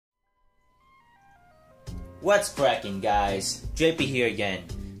What's cracking, guys? JP here again,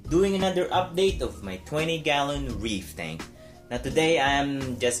 doing another update of my 20-gallon reef tank. Now today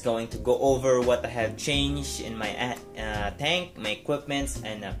I'm just going to go over what I have changed in my tank, my equipments,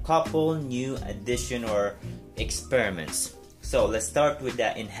 and a couple new addition or experiments. So let's start with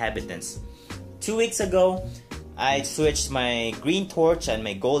the inhabitants. 2 weeks ago, I switched my green torch and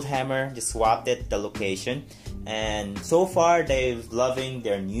my gold hammer, just swapped it the location, and so far they're loving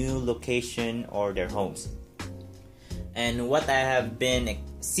their new location or their homes. And what I have been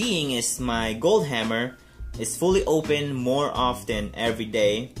seeing is my gold hammer is fully open more often every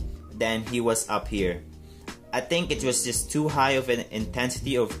day than he was up here. I think it was just too high of an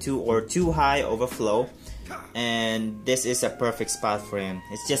intensity of too high of a flow, and this is a perfect spot for him.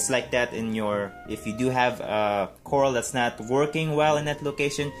 It's just like that in your, if you do have a coral that's not working well in that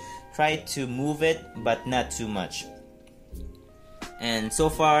location, try to move it but not too much. And so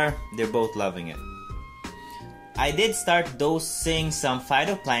far they're both loving it. I did start dosing some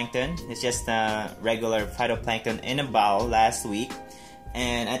phytoplankton. It's just a regular phytoplankton in a bowl last week,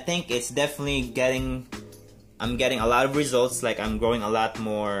 and I think it's definitely I'm getting a lot of results. Like, I'm growing a lot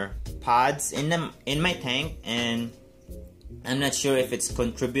more pods in my tank, and I'm not sure if it's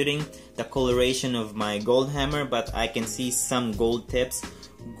contributing the coloration of my gold hammer, but I can see some gold tips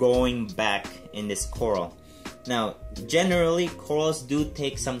growing back in this coral. Now, generally corals do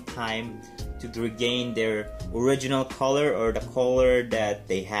take some time to regain their original color or the color that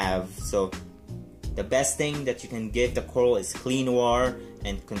they have. So the best thing that you can give the coral is clean water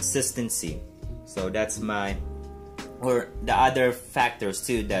and consistency. So that's or the other factors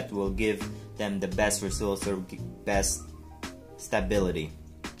too that will give them the best results or best stability.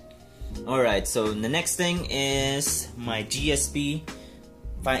 Alright, so the next thing is my GSP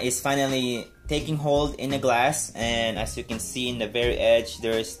is finally taking hold in the glass, and as you can see in the very edge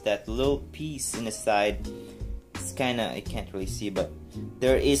there's that little piece in the side. It's kinda, I can't really see, but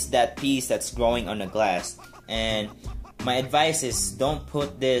there is that piece that's growing on the glass, and my advice is don't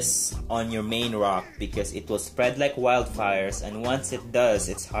put this on your main rock because it will spread like wildfires, and once it does,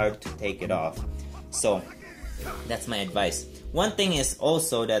 it's hard to take it off. So that's my advice. One thing is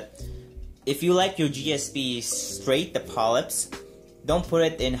also that if you like your GSP straight, the polyps, don't put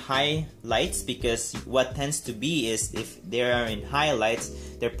it in high lights, because what tends to be is if they are in high lights,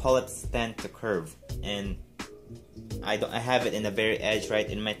 their polyps tend to curve. And I have it in the very edge right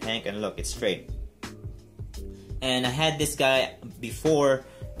in my tank, and look, it's straight. And I had this guy before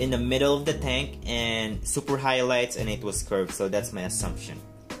in the middle of the tank and super high lights, and it was curved. So that's my assumption.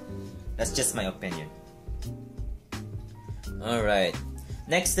 That's just my opinion. Alright,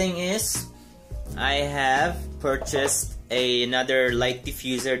 next thing is I have purchased another light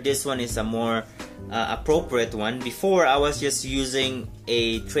diffuser. This one is a more appropriate one. Before I was just using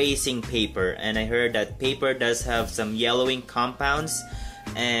a tracing paper, and I heard that paper does have some yellowing compounds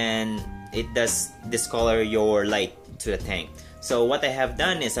and it does discolor your light to the tank. So what I have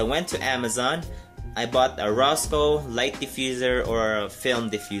done is I went to Amazon, I bought a Rosco light diffuser or a film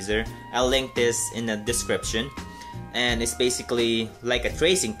diffuser. I'll link this in the description, and it's basically like a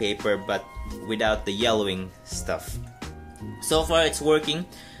tracing paper but without the yellowing stuff. So far it's working.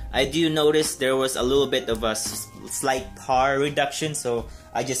 I do notice there was a little bit of a slight tar reduction, so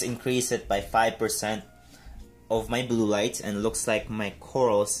I just increased it by 5% of my blue lights, and looks like my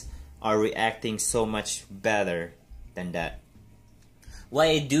corals are reacting so much better than that. Why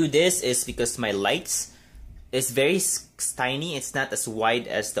I do this is because my lights is very tiny. It's not as wide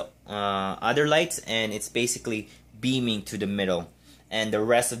as the other lights, and it's basically beaming to the middle, and the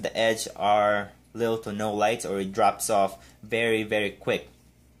rest of the edge are little to no lights, or it drops off very quick.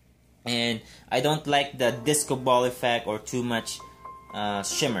 And I don't like the disco ball effect or too much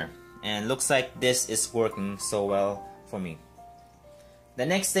shimmer, and looks like this is working so well for me. The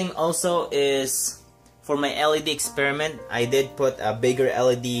next thing also is for my LED experiment. I did put a bigger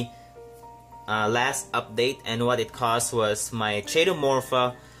LED last update, and what it caused was my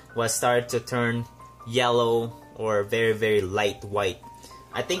Chaetomorpha was started to turn yellow or very light white.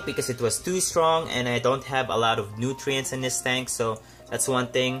 I think because it was too strong, and I don't have a lot of nutrients in this tank, so that's one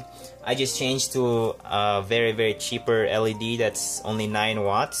thing. I just changed to a very cheaper LED that's only 9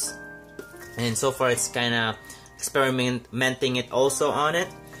 watts, and so far it's kinda experimenting it also on it,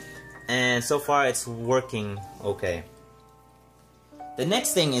 and so far it's working okay. The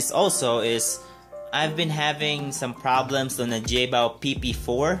next thing is I've been having some problems on the J-Bow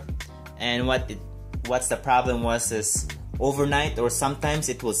PP4, and what's the problem was is overnight or sometimes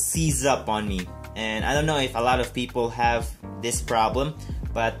it will seize up on me, and I don't know if a lot of people have this problem,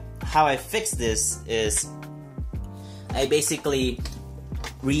 but how I fix this is I basically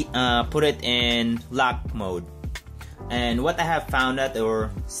put it in lock mode. And what I have found out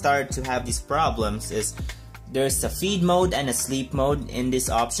or started to have these problems is there's a feed mode and a sleep mode in this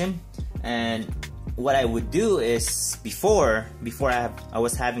option. And what I would do is before I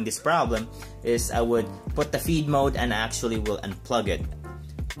was having this problem is I would put the feed mode and actually will unplug it.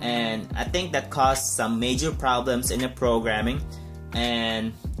 And I think that caused some major problems in the programming,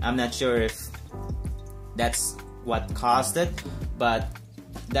 and I'm not sure if that's what caused it, but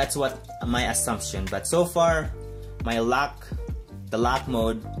that's what my assumption. But so far the lock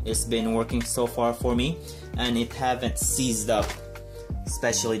mode has been working so far for me, and it haven't seized up,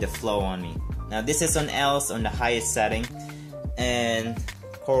 especially the flow on me. Now this is on else on the highest setting, and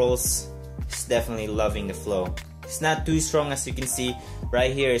corals is definitely loving the flow. It's not too strong, as you can see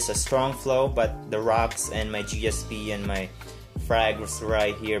right here. It's a strong flow, but the rocks and my GSP and my frags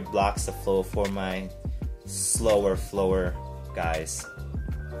right here blocks the flow for my slower flower guys.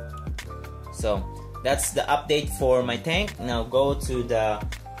 So that's the update for my tank. Now go to the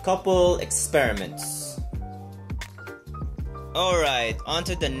couple experiments. Alright, on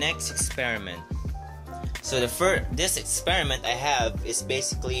to the next experiment. So this experiment I have is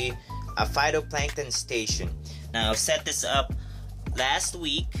basically a phytoplankton station. Now I've set this up last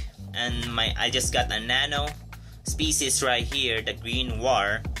week, and I just got a nano species right here, the green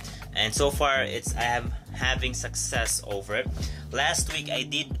war, and so far I am having success over it. Last week I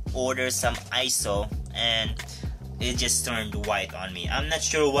did order some ISO and it just turned white on me. I'm not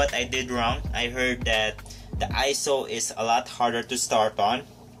sure what I did wrong. I heard that the ISO is a lot harder to start on,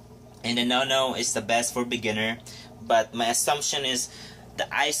 and the nano is the best for beginner, but my assumption is the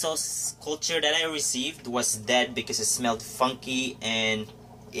ISO culture that I received was dead because it smelled funky and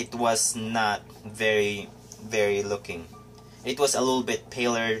it was not very looking. It was a little bit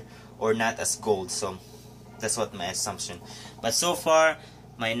paler or not as gold, so that's what my assumption. But so far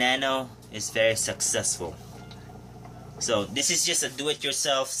my nano is very successful. So this is just a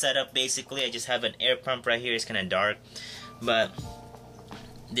do-it-yourself setup basically. I just have an air pump right here. It's kind of dark, but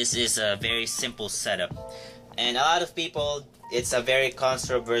this is a very simple setup. And a lot of people, it's a very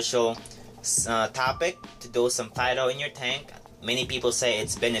controversial topic to do some phyto in your tank. Many people say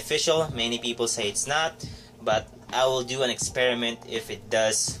it's beneficial, many people say it's not, but I will do an experiment if it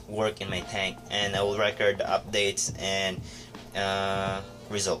does work in my tank, and I will record the updates and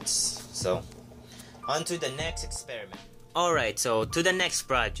results. So on to the next experiment. Alright, so to the next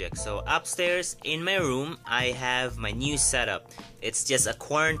project. So upstairs in my room I have my new setup. It's just a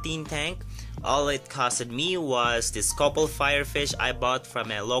quarantine tank. All it costed me was this couple Firefish I bought from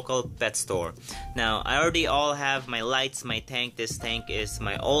a local pet store. Now I already all have my lights, my tank. This tank is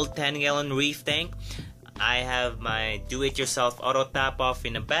my old 10-gallon reef tank. I have my do-it-yourself auto tap off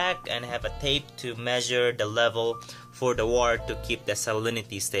in the back, and I have a tape to measure the level for the water to keep the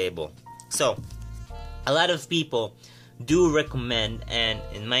salinity stable. So a lot of people do recommend, and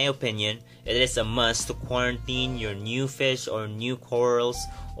in my opinion it is a must, to quarantine your new fish or new corals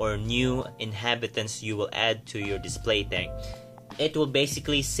or new inhabitants you will add to your display tank. It will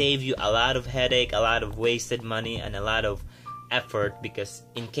basically save you a lot of headache, a lot of wasted money, and a lot of effort, because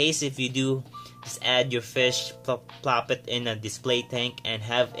in case if you do just add your fish, plop it in a display tank and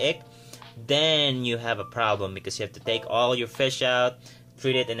have ick, then you have a problem, because you have to take all your fish out,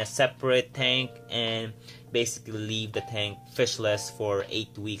 treat it in a separate tank, and basically leave the tank fishless for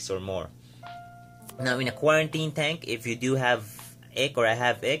 8 weeks or more. Now in a quarantine tank, if you do have ick or I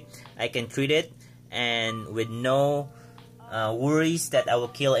have ick, I can treat it and with no worries that I will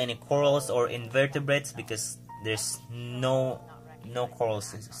kill any corals or invertebrates, because there's no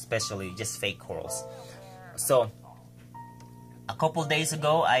corals, especially just fake corals. So a couple days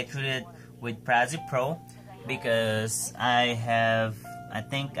ago I treated with Prazi Pro because I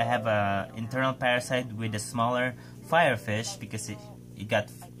think I have a internal parasite with a smaller Firefish, because it got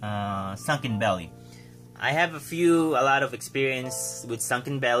sunken belly. I have a lot of experience with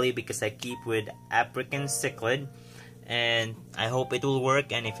sunken belly because I keep with African cichlid, and I hope it will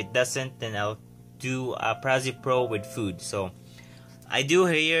work, and if it doesn't, then I'll do a Prazi Pro with food. So I do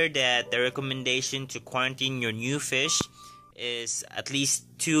hear that the recommendation to quarantine your new fish is at least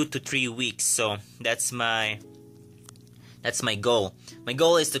 2 to 3 weeks. So that's my goal. My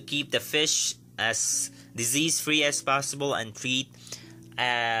goal is to keep the fish as disease-free as possible and treat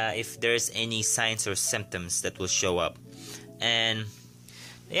if there's any signs or symptoms that will show up. And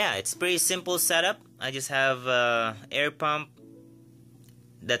yeah, it's pretty simple setup. I just have air pump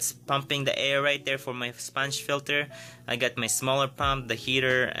that's pumping the air right there for my sponge filter. I got my smaller pump, the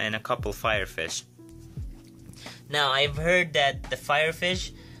heater, and a couple Firefish. Now I've heard that the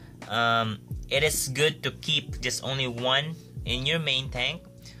Firefish, it is good to keep just only one in your main tank,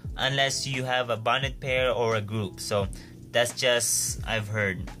 unless you have a bonded pair or a group. So that's just I've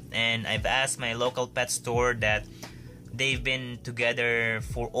heard, and I've asked my local pet store that they've been together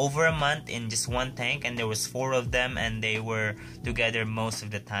for over a month in just one tank, and there was 4 of them, and they were together most of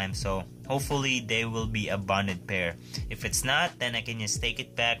the time. So hopefully they will be a bonded pair. If it's not, then I can just take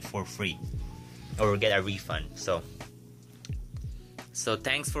it back for free or get a refund. So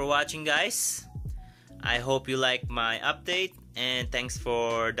thanks for watching, guys. I hope you like my update, and thanks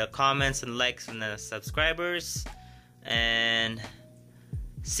for the comments and likes from the subscribers, and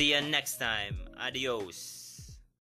see you next time. Adios.